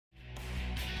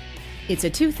It's a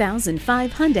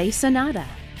 2005 Hyundai Sonata.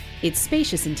 Its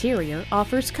spacious interior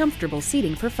offers comfortable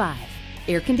seating for 5,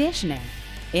 air conditioning,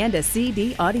 and a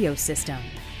CD audio system.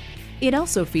 It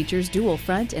also features dual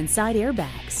front and side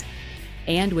airbags.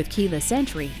 And with keyless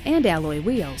entry and alloy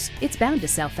wheels, it's bound to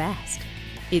sell fast.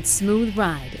 Its smooth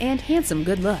ride and handsome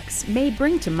good looks may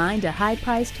bring to mind a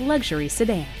high-priced luxury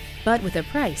sedan. But with a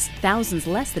price thousands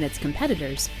less than its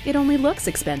competitors, it only looks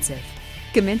expensive.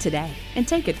 Come in today and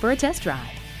take it for a test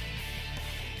drive.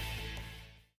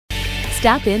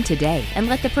 Stop in today and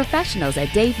let the professionals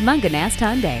at Dave Mungenast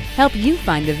Hyundai help you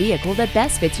find the vehicle that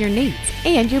best fits your needs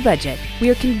and your budget.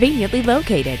 We are conveniently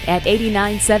located at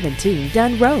 8917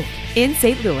 Dunn Road in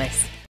St. Louis.